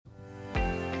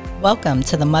Welcome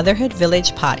to the Motherhood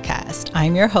Village podcast.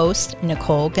 I'm your host,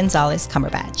 Nicole Gonzalez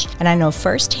Cumberbatch, and I know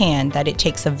firsthand that it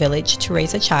takes a village to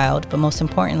raise a child, but most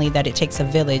importantly, that it takes a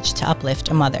village to uplift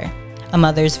a mother. A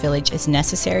mother's village is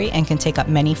necessary and can take up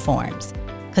many forms.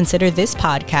 Consider this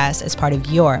podcast as part of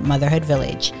your motherhood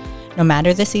village. No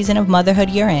matter the season of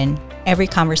motherhood you're in, every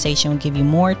conversation will give you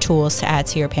more tools to add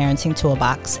to your parenting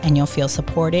toolbox, and you'll feel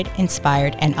supported,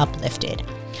 inspired, and uplifted.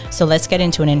 So let's get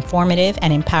into an informative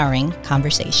and empowering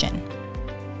conversation.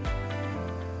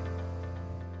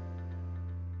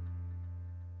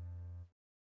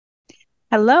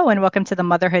 Hello and welcome to the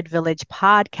Motherhood Village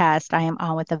podcast. I am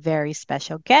on with a very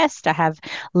special guest. I have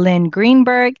Lynn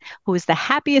Greenberg, who is the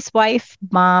happiest wife,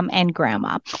 mom, and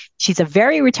grandma. She's a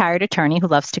very retired attorney who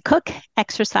loves to cook,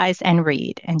 exercise, and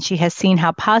read. And she has seen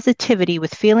how positivity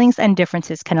with feelings and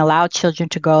differences can allow children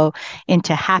to grow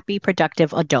into happy,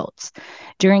 productive adults.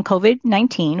 During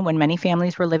COVID-19, when many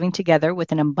families were living together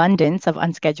with an abundance of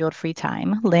unscheduled free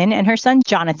time, Lynn and her son,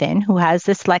 Jonathan, who has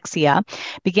dyslexia,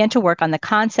 began to work on the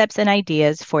concepts and ideas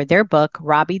for their book,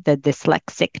 Robbie, the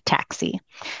Dyslexic Taxi.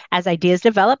 As ideas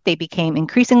developed, they became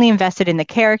increasingly invested in the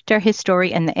character, his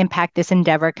story, and the impact this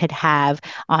endeavor could have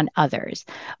on others.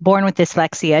 Born with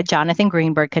dyslexia, Jonathan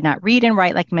Greenberg could not read and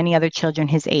write like many other children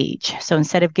his age. So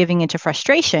instead of giving into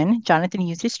frustration, Jonathan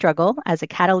used his struggle as a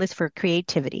catalyst for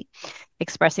creativity.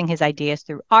 Expressing his ideas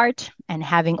through art and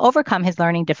having overcome his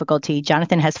learning difficulty,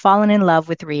 Jonathan has fallen in love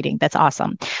with reading. That's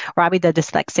awesome. Robbie, the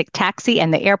Dyslexic Taxi,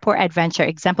 and the Airport Adventure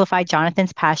exemplify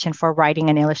Jonathan's passion for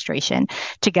writing and illustration.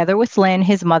 Together with Lynn,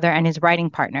 his mother, and his writing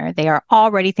partner, they are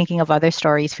already thinking of other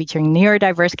stories featuring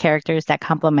neurodiverse characters that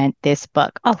complement this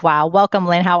book. Oh, wow. Welcome,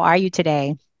 Lynn. How are you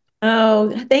today? Oh,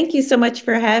 thank you so much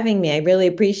for having me. I really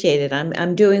appreciate it.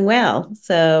 I'm doing well.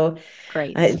 So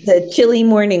Great. it's a chilly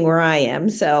morning where I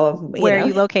am. So, Where are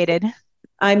you located?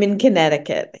 I'm in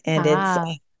Connecticut and it's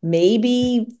Ah,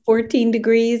 maybe 14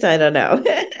 degrees. I don't know.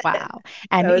 wow. So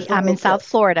And it's a I'm in little South chilly.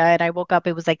 Florida and I woke up,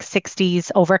 it was like 60s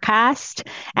overcast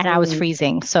and I was Mm,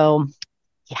 freezing. So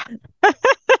yeah,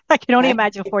 I can only I,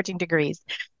 imagine 14 degrees.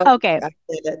 Okay. I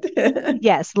did it.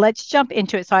 Yes, let's jump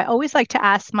into it. So I always like to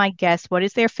ask my guests what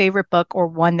is their favorite book or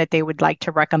one that they would like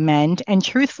to recommend. And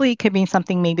truthfully, it could be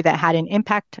something maybe that had an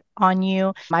impact on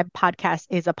you. My podcast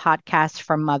is a podcast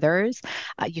for mothers.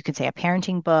 You could say a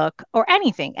parenting book or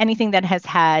anything that has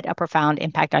had a profound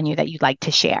impact on you that you'd like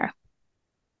to share.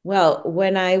 Well,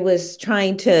 when I was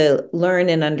trying to learn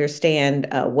and understand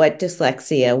what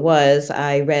dyslexia was,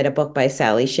 I read a book by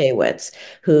Sally Shaywitz,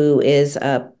 who is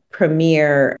a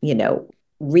premier,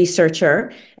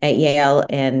 researcher at Yale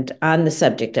and on the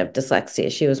subject of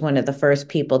dyslexia. She was one of the first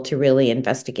people to really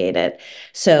investigate it.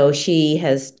 So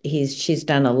she's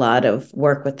done a lot of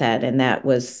work with that, and that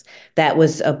was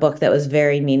a book that was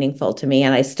very meaningful to me,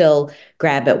 and I still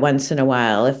grab it once in a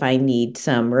while if I need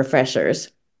some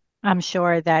refreshers. I'm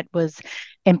sure that was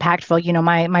impactful. You know,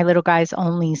 my little guy's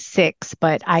only 6,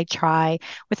 but I try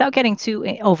without getting too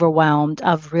overwhelmed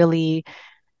of really,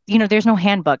 there's no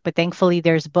handbook, but thankfully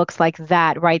there's books like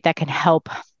that, right, that can help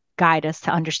guide us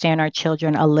to understand our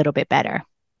children a little bit better.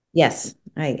 Yes,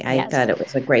 I Yes, thought it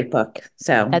was a great book.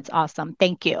 So, that's awesome.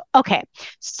 Thank you. Okay.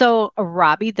 So,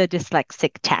 Robbie, the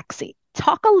Dyslexic Taxi.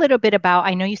 Talk a little bit about,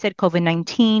 I know you said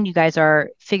COVID-19, you guys are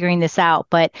figuring this out,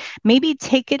 but maybe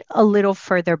take it a little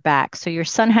further back. So, your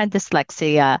son had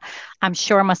dyslexia. I'm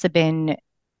sure it must have been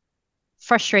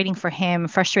frustrating for him,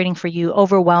 frustrating for you,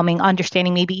 overwhelming,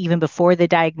 understanding maybe even before the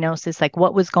diagnosis, like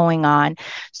what was going on.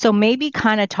 So maybe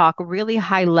kind of talk really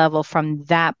high level from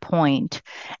that point,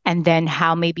 and then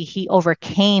how maybe he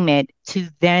overcame it to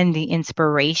then the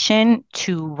inspiration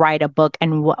to write a book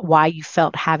and why you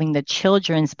felt having the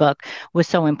children's book was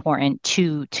so important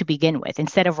to begin with.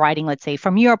 Instead of writing, let's say,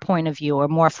 from your point of view or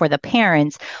more for the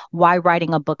parents, why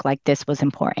writing a book like this was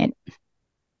important.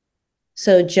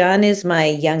 so John is my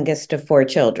youngest of four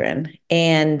children,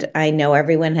 and I know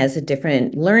everyone has a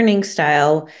different learning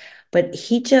style, but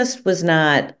he just was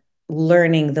not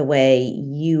learning the way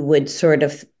you would sort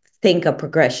of think a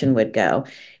progression would go.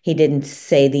 He didn't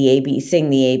sing the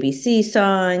ABC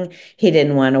song. He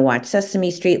didn't want to watch Sesame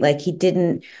Street.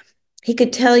 He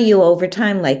could tell you over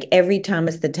time, like every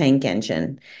Thomas the Tank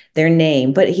Engine, their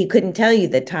name, but he couldn't tell you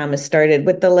that Thomas started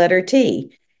with the letter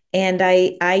T. And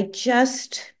I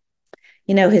just,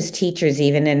 his teachers,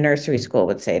 even in nursery school,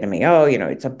 would say to me, oh,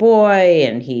 it's a boy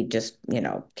and he just,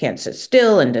 can't sit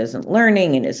still and isn't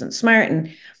learning and isn't smart.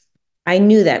 And I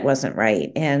knew that wasn't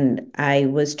right. And I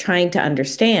was trying to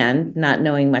understand, not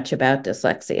knowing much about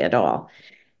dyslexia at all.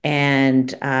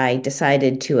 And I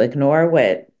decided to ignore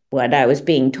what I was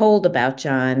being told about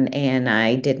John, and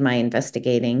I did my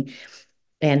investigating.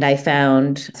 And I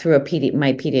found through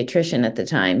my pediatrician at the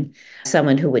time,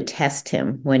 someone who would test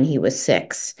him when he was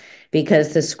 6,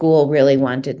 because the school really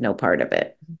wanted no part of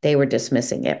it. They were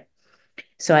dismissing it.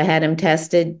 So I had him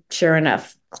tested. Sure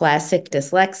enough, classic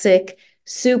dyslexic,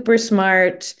 super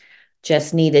smart,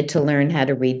 just needed to learn how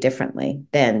to read differently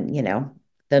than,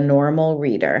 the normal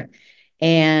reader.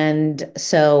 And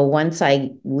so once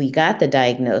I we got the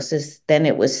diagnosis, then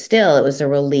it was a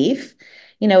relief.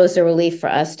 It was a relief for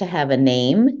us to have a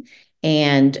name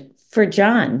and for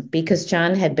John, because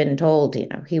John had been told,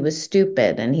 he was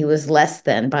stupid and he was less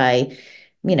than by,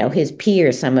 his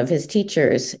peers, some of his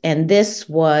teachers. And this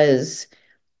was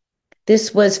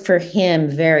for him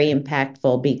very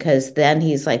impactful, because then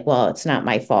he's like, well, it's not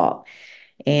my fault.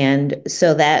 And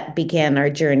so that began our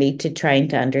journey to trying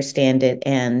to understand it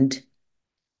and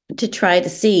to try to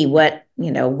see what,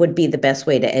 would be the best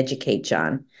way to educate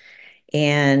John.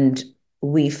 And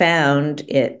we found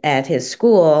it at his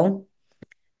school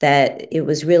that he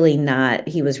was really not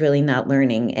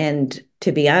learning. And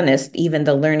to be honest, even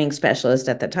the learning specialist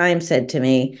at the time said to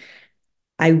me,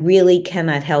 I really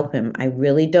cannot help him. I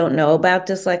really don't know about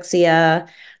dyslexia.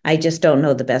 I just don't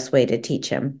know the best way to teach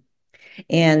him.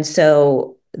 And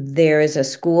so there is a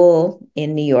school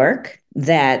in New York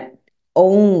that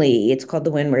it's called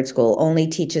the Windward School, only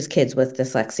teaches kids with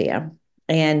dyslexia.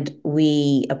 And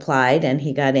we applied and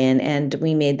he got in, and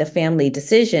we made the family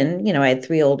decision. I had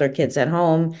 3 older kids at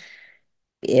home.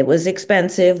 It was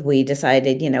expensive. We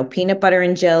decided, peanut butter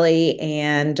and jelly,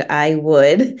 and I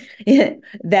would,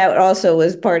 that also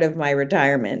was part of my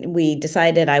retirement. We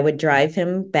decided I would drive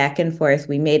him back and forth.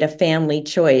 We made a family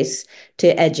choice to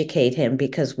educate him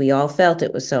because we all felt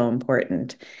it was so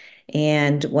important.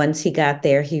 And once he got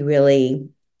there, he really,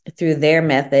 through their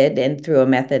method and through a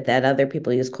method that other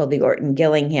people use called the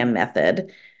Orton-Gillingham method,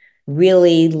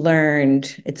 really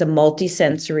learned. It's a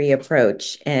multisensory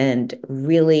approach, and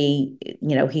really,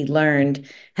 he learned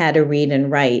how to read and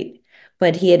write,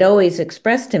 but he had always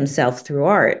expressed himself through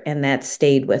art, and that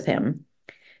stayed with him.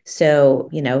 So,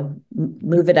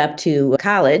 move it up to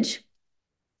college,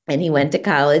 and he went to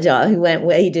college.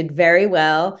 He did very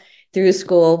well through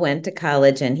school, went to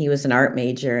college, and he was an art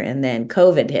major, and then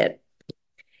COVID hit.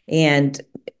 And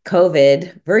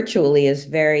COVID virtually is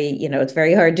it's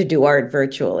very hard to do art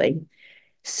virtually.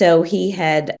 So he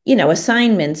had,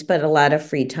 assignments, but a lot of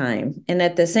free time. And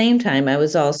at the same time, I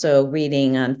was also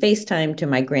reading on FaceTime to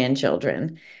my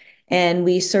grandchildren. And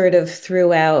we sort of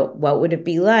threw out what would it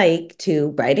be like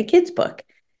to write a kid's book.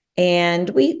 And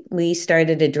we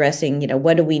started addressing,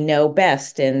 what do we know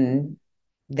best? And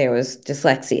there was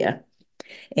dyslexia.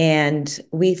 And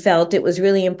we felt it was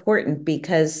really important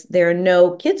because there are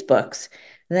no kids' books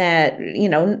that,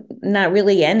 not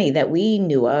really any that we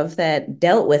knew of that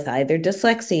dealt with either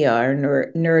dyslexia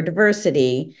or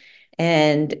neurodiversity.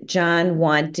 And John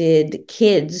wanted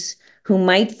kids who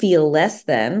might feel less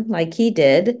than, like he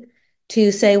did,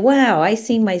 to say, wow, I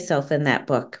see myself in that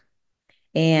book.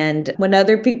 And when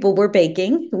other people were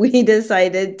baking, we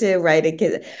decided to write a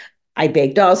kid. I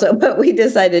baked also, but we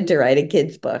decided to write a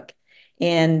kid's book.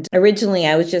 And originally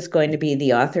I was just going to be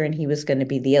the author and he was going to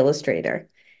be the illustrator.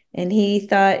 And he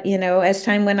thought, as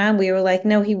time went on, we were like,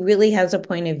 no, he really has a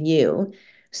point of view.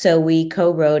 So we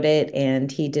co-wrote it and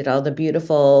he did all the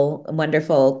beautiful,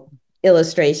 wonderful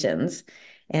illustrations.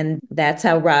 And that's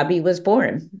how Robbie was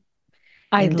born.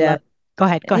 I And love, go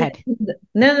ahead, go yeah, ahead.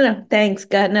 no, thanks.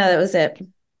 God, no, that was it.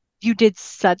 You did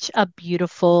such a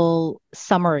beautiful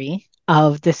summary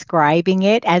of describing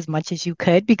it as much as you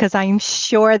could, because I'm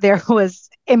sure there was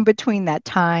in between that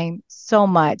time so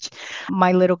much.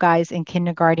 My little guy's in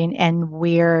kindergarten and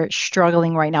we're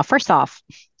struggling right now. First off,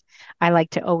 I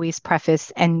like to always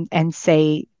preface and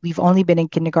say we've only been in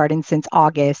kindergarten since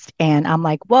August. And I'm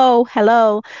like, whoa,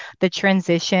 hello. The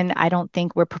transition, I don't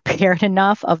think we're prepared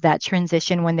enough of that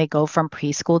transition when they go from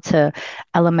preschool to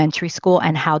elementary school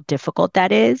and how difficult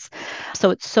that is. So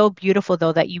it's so beautiful,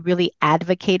 though, that you really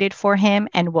advocated for him.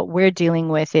 And what we're dealing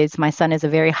with is my son is a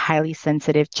very highly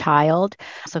sensitive child.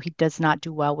 So he does not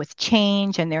do well with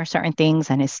change. And there are certain things,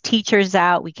 and his teacher's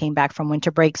out. We came back from winter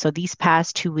break. So these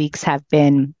past 2 weeks have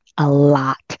been a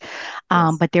lot.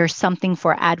 Yes. But there's something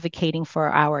for advocating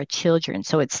for our children.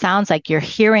 So it sounds like you're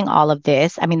hearing all of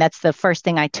this. I mean, that's the first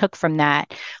thing I took from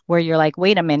that, where you're like,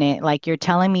 wait a minute, like you're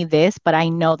telling me this, but I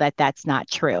know that that's not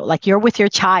true. Like you're with your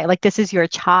child, like this is your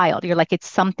child. You're like, it's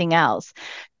something else.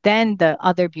 Then the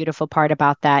other beautiful part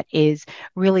about that is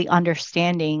really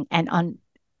understanding and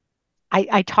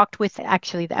I talked with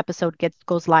actually the episode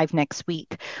goes live next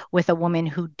week with a woman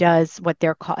who does what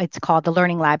it's called the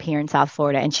Learning Lab here in South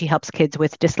Florida, and she helps kids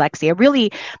with dyslexia.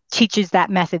 Really teaches that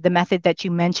method. The method that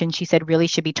you mentioned, she said really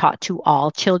should be taught to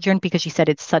all children because she said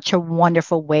it's such a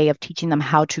wonderful way of teaching them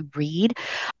how to read.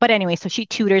 But anyway, so she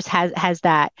tutors has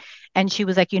that. And she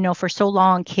was like, for so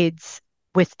long, kids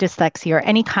with dyslexia or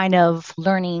any kind of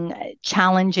learning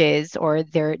challenges or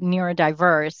they're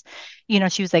neurodiverse,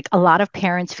 she was like, a lot of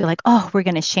parents feel like, oh, we're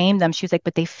going to shame them. She was like,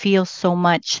 but they feel so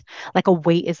much like a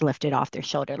weight is lifted off their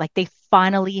shoulder. Like they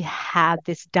finally have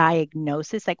this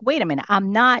diagnosis. Like, wait a minute,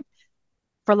 I'm not,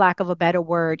 for lack of a better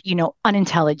word,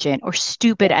 unintelligent or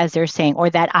stupid, as they're saying, or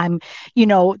that I'm,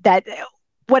 that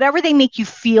whatever they make you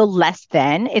feel less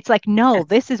than, it's like, no, Yes.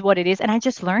 this is what it is. And I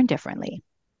just learned differently.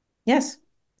 Yes.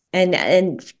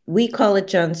 And we call it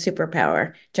John's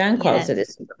superpower. John calls it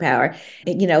Yes. his superpower.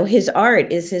 His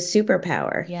art is his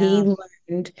superpower. He Yeah.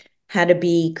 learned how to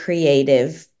be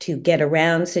creative, to get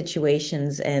around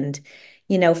situations. And,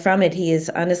 from it, he is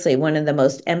honestly one of the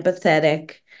most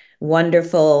empathetic,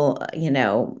 wonderful,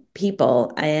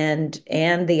 people. And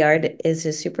the art is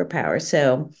his superpower.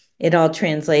 So it all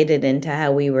translated into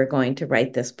how we were going to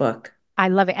write this book. I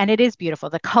love it. And it is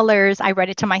beautiful. The colors, I read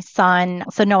it to my son.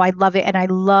 So no, I love it. And I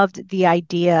loved the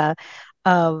idea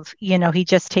of, he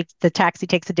just takes the taxi,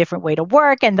 takes a different way to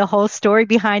work and the whole story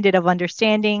behind it of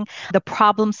understanding the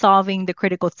problem solving, the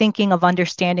critical thinking of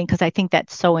understanding, because I think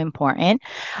that's so important.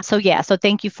 So yeah, so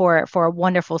thank you for a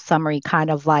wonderful summary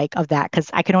kind of like of that, because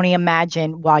I can only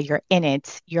imagine while you're in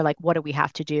it, you're like, what do we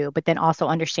have to do? But then also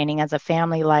understanding as a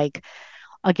family, like,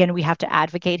 again, we have to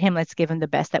advocate him. Let's give him the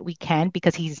best that we can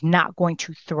because he's not going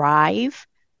to thrive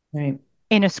Right.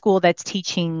 in a school that's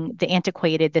teaching the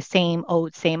antiquated, the same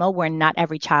old, where not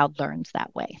every child learns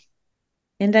that way.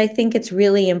 And I think it's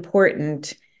really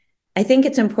important. I think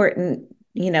it's important,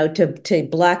 to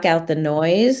block out the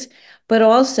noise, but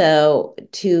also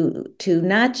to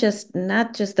not just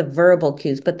the verbal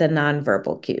cues, but the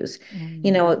nonverbal cues.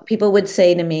 Mm, People would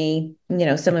say to me,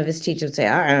 some of his teachers would say,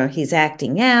 "Oh, he's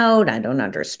acting out. I don't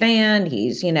understand.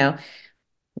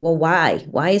 Well, why?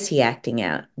 Why is he acting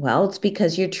out? Well, it's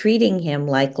because you're treating him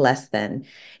like less than."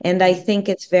 And I yeah, think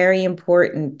it's very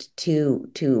important to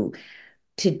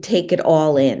take it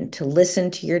all in, to listen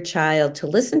to your child, to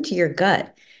listen to your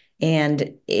gut.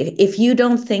 And if you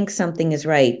don't think something is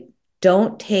right,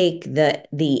 don't take the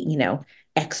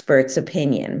expert's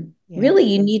opinion. yeah, Really,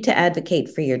 you need to advocate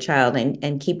for your child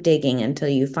and keep digging until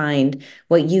you find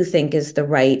what you think is the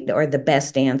right or the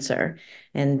best answer.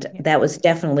 And yeah. that was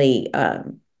definitely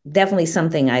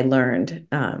something I learned,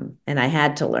 and I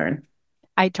had to learn.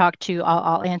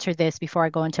 I'll answer this before I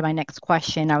go into my next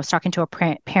question. I was talking to a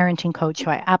parenting coach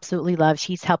who I absolutely love.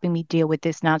 She's helping me deal with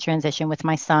this now transition with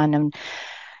my son and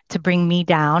to bring me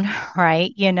down,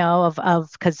 right?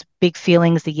 Because big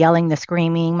feelings, the yelling, the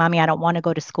screaming, mommy, I don't want to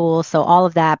go to school. So all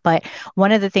of that. But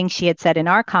one of the things she had said in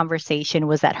our conversation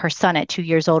was that her son at 2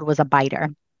 years old was a biter.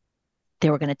 They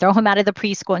were going to throw him out of the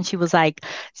preschool. And she was like,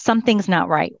 something's not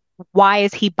right. Why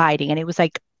is he biting? And it was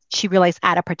like, she realized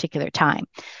at a particular time.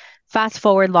 Fast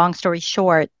forward, long story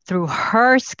short, through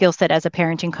her skill set as a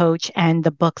parenting coach and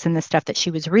the books and the stuff that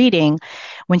she was reading,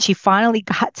 when she finally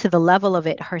got to the level of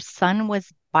it, her son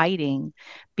was biting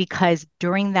because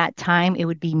during that time it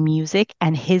would be music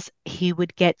and he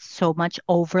would get so much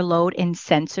overload in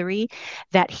sensory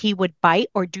that he would bite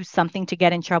or do something to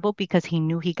get in trouble because he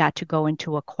knew he got to go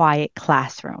into a quiet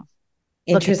classroom.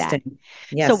 Look at that. Interesting.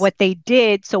 So Yes. what they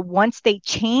did, so once they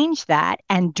changed that,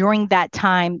 and during that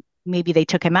time, maybe they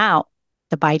took him out,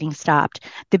 the biting stopped,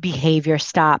 the behavior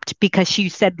stopped because she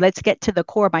said, let's get to the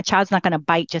core. My child's not going to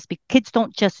bite just because kids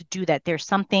don't just do that. There's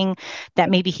something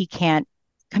that maybe he can't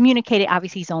communicate it.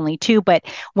 Obviously, he's only two, but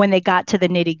when they got to the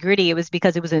nitty gritty, it was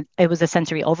because it was a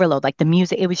sensory overload, like the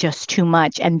music, it was just too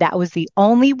much. And that was the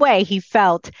only way he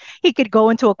felt he could go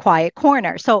into a quiet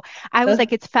corner. So I was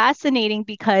like, it's fascinating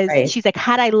because Right. she's like,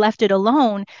 had I left it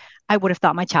alone, I would have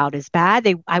thought my child is bad.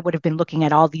 I would have been looking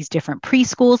at all these different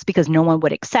preschools because no one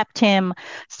would accept him.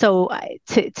 So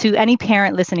to any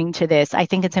parent listening to this, I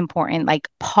think it's important, like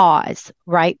pause,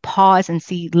 right? Pause and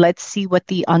let's see what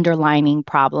the underlining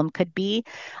problem could be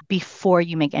before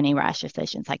you make any rash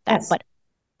decisions like that. Yes. But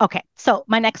okay, so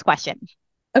my next question.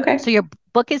 Okay. So your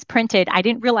book is printed. I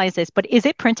didn't realize this, but is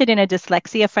it printed in a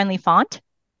dyslexia friendly font?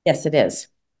 Yes, it is.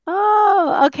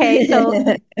 Oh, okay.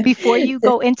 So before you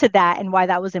go into that and why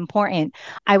that was important,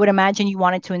 I would imagine you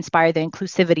wanted to inspire the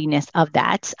inclusivityness of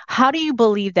that. How do you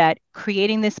believe that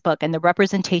creating this book and the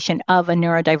representation of a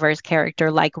neurodiverse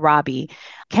character like Robbie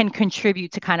can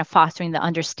contribute to kind of fostering the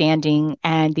understanding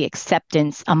and the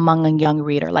acceptance among a young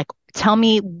reader? Like, tell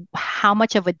me how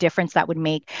much of a difference that would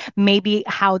make, maybe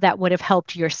how that would have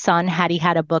helped your son had he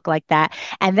had a book like that.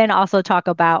 And then also talk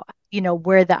about,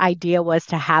 where the idea was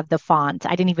to have the font.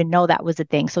 I didn't even know that was a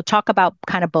thing. So talk about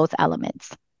kind of both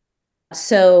elements.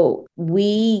 So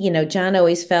John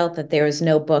always felt that there was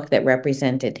no book that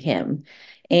represented him.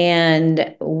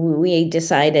 And we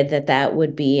decided that that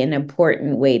would be an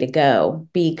important way to go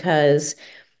because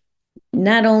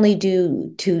not only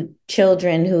do to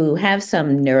children who have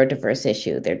some neurodiverse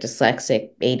issue, they're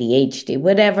dyslexic, ADHD,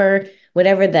 whatever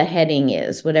the heading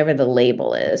is, whatever the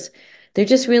label is, there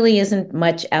just really isn't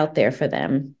much out there for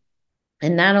them.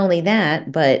 And not only that,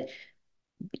 but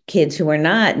kids who are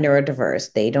not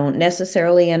neurodiverse, they don't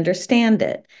necessarily understand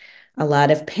it. A lot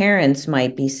of parents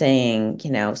might be saying,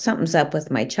 something's up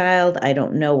with my child. I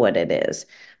don't know what it is.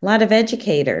 A lot of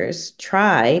educators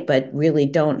try, but really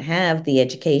don't have the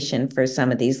education for some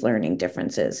of these learning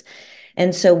differences.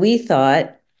 And so we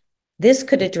thought this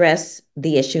could address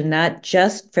the issue, not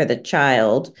just for the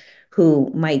child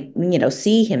who might,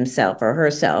 see himself or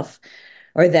herself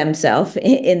or themselves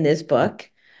in this book,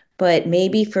 but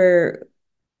maybe for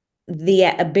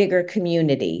a bigger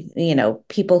community,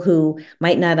 people who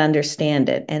might not understand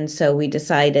it. And so we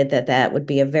decided that that would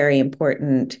be a very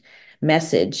important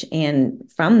message. And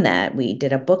from that, we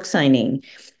did a book signing.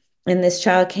 And this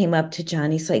child came up to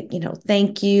John. He's like,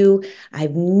 thank you.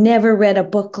 I've never read a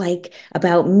book like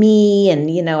about me. And,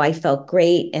 I felt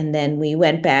great. And then we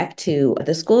went back to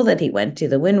the school that he went to,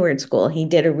 the Windward School. He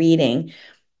did a reading.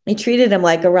 I treated him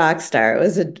like a rock star.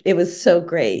 It was so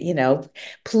great.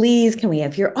 Please, can we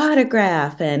have your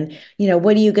autograph? And,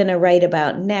 what are you going to write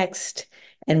about next?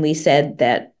 And we said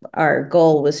that our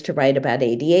goal was to write about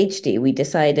ADHD. We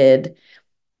decided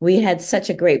we had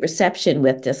such a great reception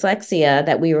with dyslexia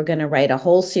that we were going to write a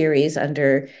whole series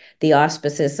under the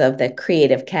auspices of the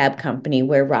Creative Cab Company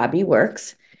where Robbie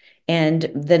works. And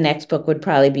the next book would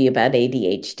probably be about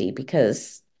ADHD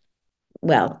because,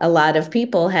 well, a lot of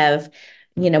people have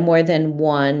more than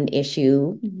one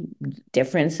issue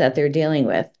difference that they're dealing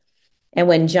with. And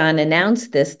when John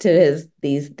announced this to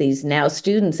these now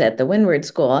students at the Windward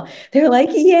School, they're like,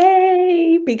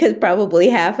 "Yay!" Because probably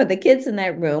half of the kids in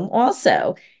that room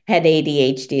also had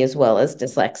ADHD as well as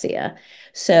dyslexia.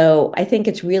 So I think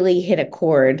it's really hit a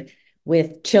chord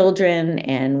with children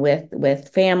and with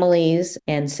families,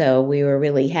 and so we were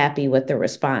really happy with the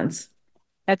response.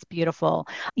 That's beautiful.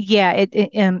 Yeah,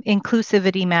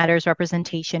 inclusivity matters,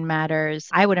 representation matters.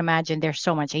 I would imagine there's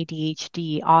so much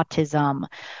ADHD, autism,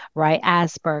 right?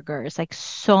 Asperger's, like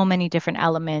so many different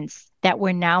elements that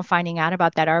we're now finding out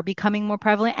about that are becoming more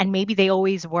prevalent. And maybe they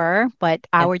always were, but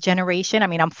Yeah. our generation, I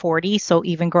mean, I'm 40, so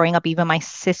even growing up, even my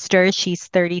sister, she's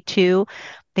 32,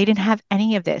 they didn't have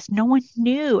any of this. No one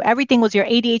knew. Everything was your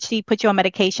ADHD, put you on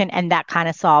medication, and that kind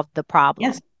of solved the Yes.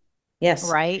 problem, Yes.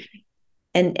 right?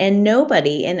 And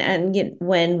nobody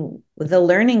when the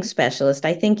learning specialist,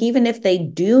 I think even if they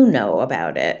do know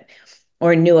about it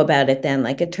or knew about it then,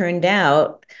 like it turned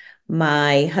out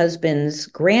my husband's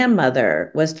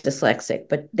grandmother was dyslexic,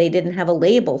 but they didn't have a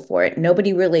label for it.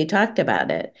 Nobody really talked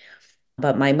about it.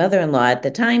 But my mother-in-law at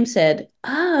the time said,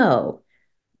 "Oh,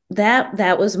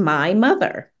 that was my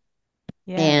mother."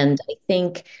 Yeah. And I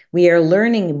think we are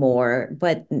learning more,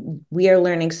 but we are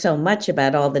learning so much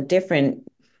about all the different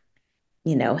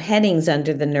headings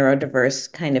under the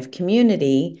neurodiverse kind of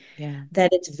community Yeah. that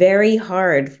it's very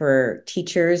hard for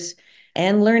teachers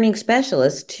and learning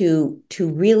specialists to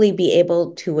really be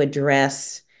able to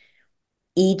address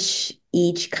each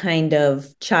kind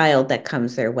of child that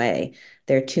comes their way.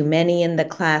 There are too many in the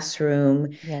classroom.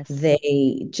 Yes.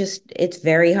 It's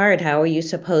very hard. How are you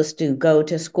supposed to go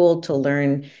to school to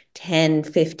learn 10,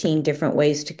 15 different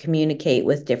ways to communicate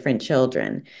with different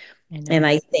children? I And know.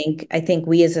 I think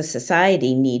we as a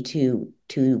society need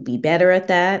to be better at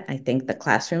that. I think the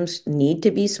classrooms need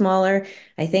to be smaller.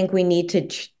 I think we need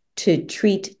to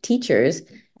treat teachers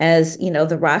as,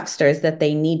 the rock stars that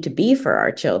they need to be for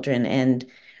our children. And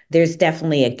there's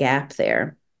definitely a gap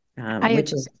there, I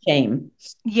which is a shame.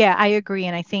 Yeah, I agree.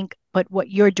 And I think, but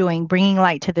what you're doing, bringing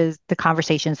light to the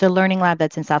conversations, the learning lab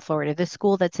that's in South Florida, the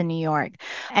school that's in New York,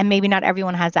 and maybe not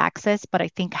everyone has access, but I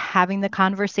think having the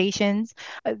conversations,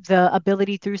 the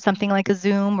ability through something like a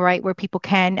Zoom, right, where people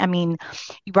can, I mean,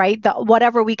 right,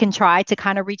 whatever we can try to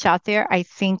kind of reach out there, I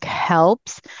think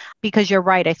helps because you're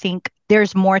right. I think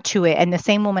there's more to it. And the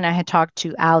same woman I had talked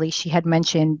to, Ali, she had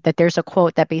mentioned that there's a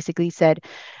quote that basically said,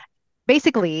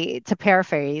 basically, to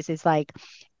paraphrase, is like,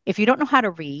 if you don't know how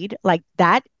to read, like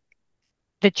that,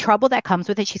 the trouble that comes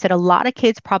with it, she said a lot of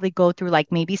kids probably go through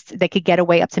like maybe they could get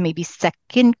away up to maybe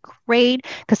second grade,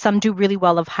 because some do really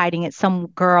well of hiding it. Some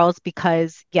girls,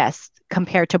 because yes,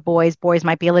 compared to boys, boys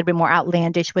might be a little bit more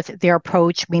outlandish with their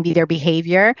approach, maybe their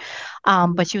behavior.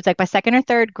 But she was like, by second or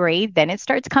third grade, then it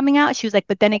starts coming out. She was like,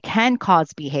 but then it can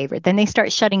cause behavior. Then they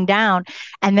start shutting down.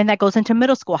 And then that goes into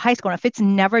middle school, high school. And if it's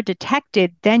never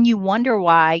detected, then you wonder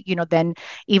why, then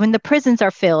even the prisons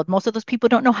are filled. Most of those people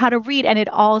don't know how to read. And it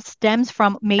all stems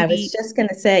from I was maybe just going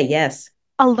to say, yes.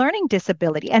 a learning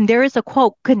disability. And there is a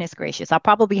quote, goodness gracious, I'll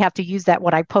probably have to use that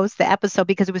when I post the episode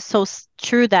because it was so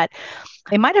true that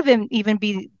it might have even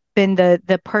been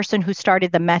the person who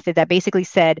started the method that basically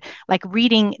said like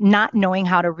reading, not knowing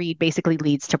how to read basically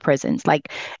leads to prisons,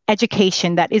 like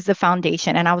education, that is the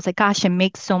foundation. And I was like, gosh, it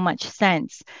makes so much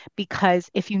sense because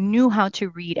if you knew how to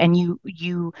read and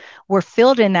you were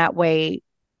filled in that way,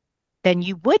 then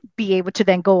you would be able to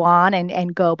then go on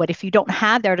and go. But if you don't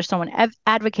have that or someone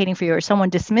advocating for you or someone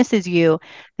dismisses you,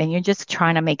 then you're just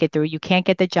trying to make it through. You can't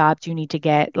get the jobs you need to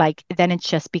get. Like then it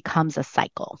just becomes a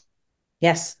cycle.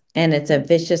 Yes. And it's a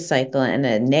vicious cycle and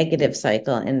a negative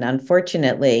cycle. And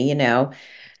unfortunately,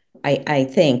 I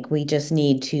think we just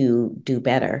need to do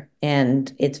better.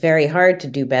 And it's very hard to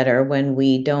do better when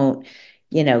we don't,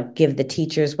 give the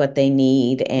teachers what they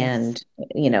need. Yes. And,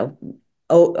 you know,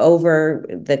 over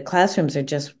the classrooms are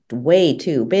just way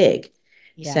too big.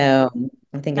 Yes. So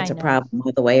I think I it's a know. problem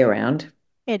all the way around.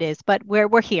 It is, but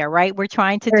we're here, right? We're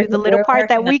trying to We're, do the little we're part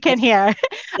that working on we can it. hear.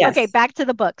 Okay, Yes. back to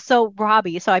the book. So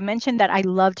Robbie, so I mentioned that I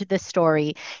loved this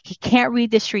story. He can't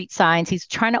read the street signs. He's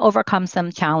trying to overcome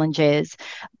some challenges.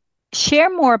 Share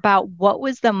more about what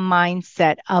was the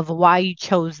mindset of why you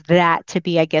chose that to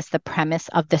be, I guess, the premise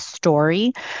of the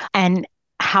story and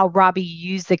how Robbie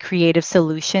used the creative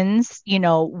solutions.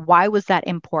 Why was that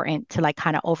important to like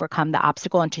kind of overcome the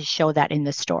obstacle and to show that in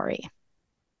the story?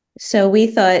 So we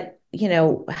thought,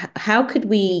 how could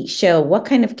we show what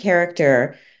kind of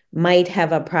character might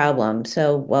have a problem?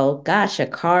 So, well, gosh, a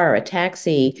car, a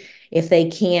taxi, if they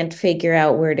can't figure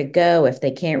out where to go, if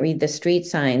they can't read the street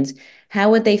signs,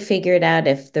 how would they figure it out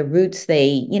if the routes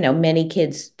many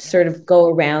kids sort Yes. of go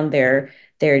around their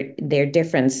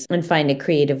difference and find a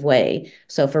creative way.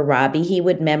 So for Robbie, he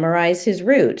would memorize his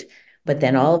route. But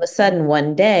then all of Mm, a sudden,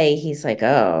 one day, he's like,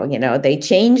 oh, they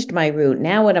changed my route.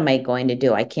 Now, what am I going to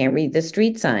do? I can't read the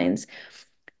street signs.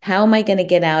 How am I going to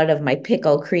get out of my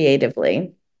pickle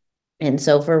creatively? And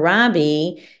so for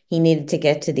Robbie, he needed to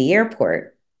get to the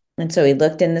airport. And so he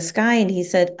looked in the sky and he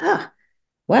said,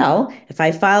 well, if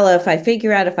I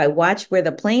figure out, if I watch where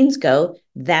the planes go,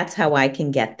 that's how I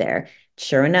can get there.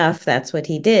 Sure enough, that's what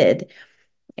he did.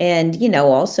 And,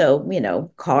 also,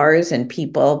 cars and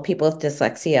people with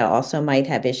dyslexia also might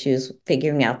have issues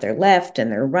figuring out their left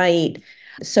and their right.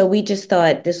 So we just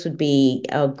thought this would be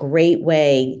a great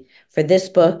way for this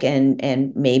book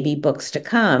and maybe books to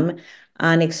come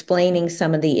on explaining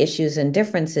some of the issues and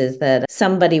differences that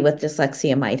somebody with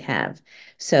dyslexia might have.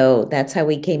 So that's how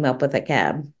we came up with a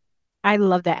cab. I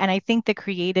love that. And I think the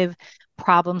creative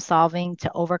problem solving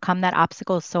to overcome that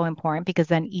obstacle is so important because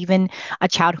then even a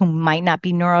child who might not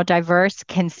be neurodiverse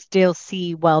can still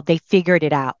see, well, they figured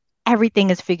it out.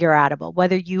 Everything is figure outable,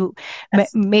 whether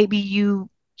Yes. maybe you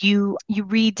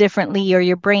read differently or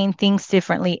your brain thinks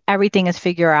differently, everything is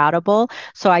figure outable.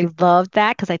 So I love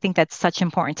that because I think that's such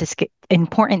important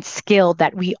skill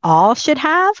that we all should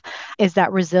have is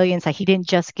that resilience. That he didn't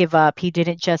just give up. He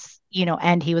didn't just,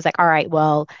 end. He was like, all right,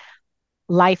 well,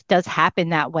 life does happen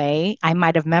that way. I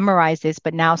might have memorized this,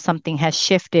 but now something has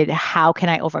shifted. How can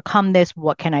I overcome this?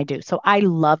 What can I do? So I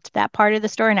loved that part of the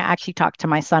story. And I actually talked to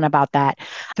my son about that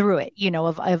through it,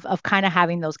 of kind of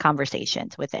having those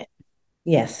conversations with it.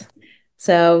 Yes.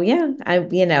 So yeah,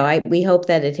 we hope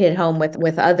that it hit home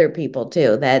with other people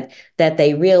too, that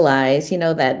they realize,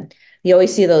 that you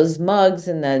always see those mugs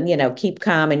and the, keep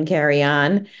calm and carry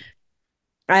on.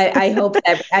 I hope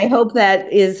that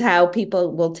is how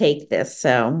people will take this.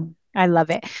 So I love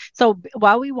it. So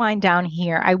while we wind down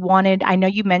here, I know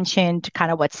you mentioned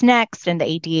kind of what's next and the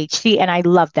ADHD, and I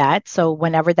love that. So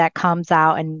whenever that comes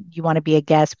out and you want to be a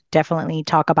guest, definitely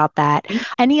talk about that.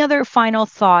 Any other final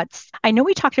thoughts? I know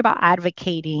we talked about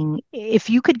advocating. If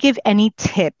you could give any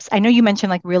tips, I know you mentioned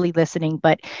like really listening,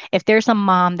 but if there's a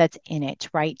mom that's in it,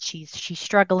 right? She's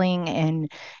struggling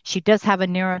and she does have a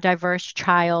neurodiverse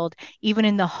child, even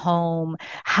in the home,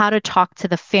 how to talk to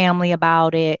the family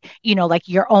about it, like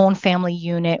your own family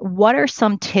unit. What are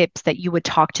some tips that you would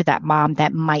talk to that mom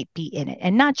that might be in it?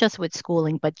 And not just with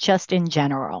schooling, but just in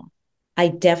general. I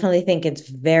definitely think it's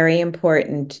very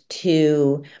important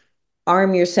to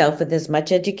arm yourself with as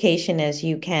much education as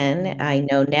you can. I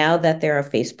know now that there are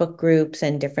Facebook groups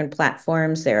and different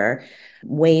platforms. There are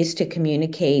ways to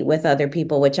communicate with other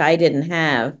people, which I didn't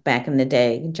have back in the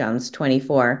day. John's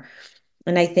 24.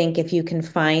 And I think if you can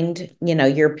find,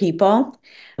 your people,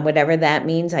 whatever that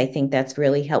means, I think that's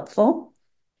really helpful.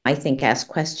 I think ask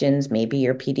questions, maybe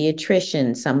your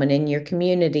pediatrician, someone in your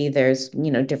community, there's,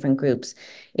 different groups.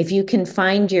 If you can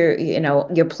find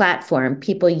your platform,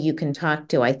 people you can talk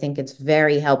to, I think it's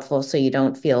very helpful so you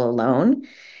don't feel alone.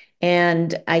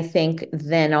 And I think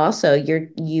then also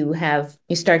you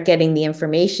start getting the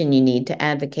information you need to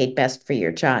advocate best for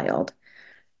your child.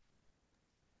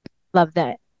 Love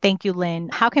that. Thank you, Lynn.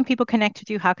 How can people connect with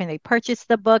you? How can they purchase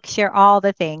the book? Share all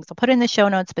the things. I'll put it in the show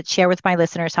notes, but share with my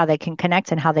listeners how they can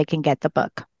connect and how they can get the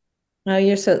book.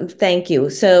 Oh, thank you.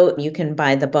 So you can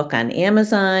buy the book on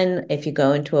Amazon. If you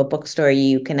go into a bookstore,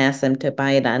 you can ask them to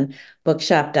buy it on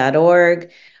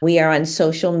bookshop.org. We are on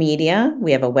social media.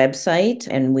 We have a website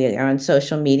and we are on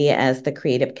social media as the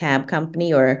Creative Cab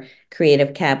Company or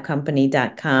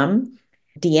creativecabcompany.com.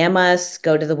 DM us,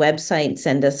 go to the website,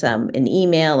 send us an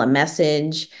email, a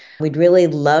message. We'd really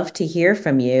love to hear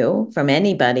from you, from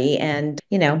anybody. And,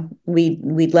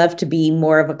 we'd love to be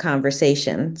more of a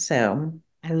conversation. So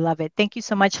I love it. Thank you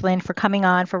so much, Lynn, for coming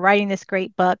on, for writing this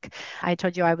great book. I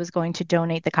told you I was going to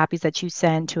donate the copies that you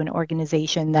send to an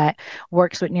organization that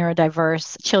works with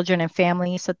neurodiverse children and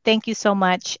families. So thank you so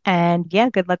much. And yeah,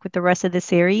 good luck with the rest of the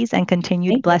series and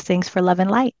continued blessings for love and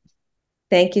light.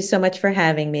 Thank you so much for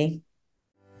having me.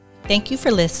 Thank you for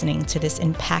listening to this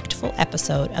impactful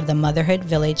episode of the Motherhood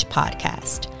Village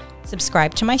podcast.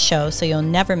 Subscribe to my show so you'll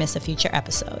never miss a future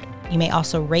episode. You may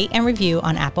also rate and review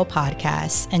on Apple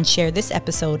Podcasts and share this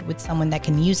episode with someone that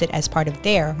can use it as part of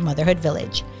their motherhood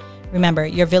village. Remember,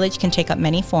 your village can take up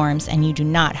many forms and you do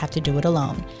not have to do it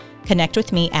alone. Connect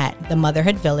with me at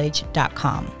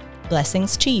themotherhoodvillage.com.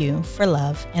 Blessings to you for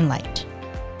love and light.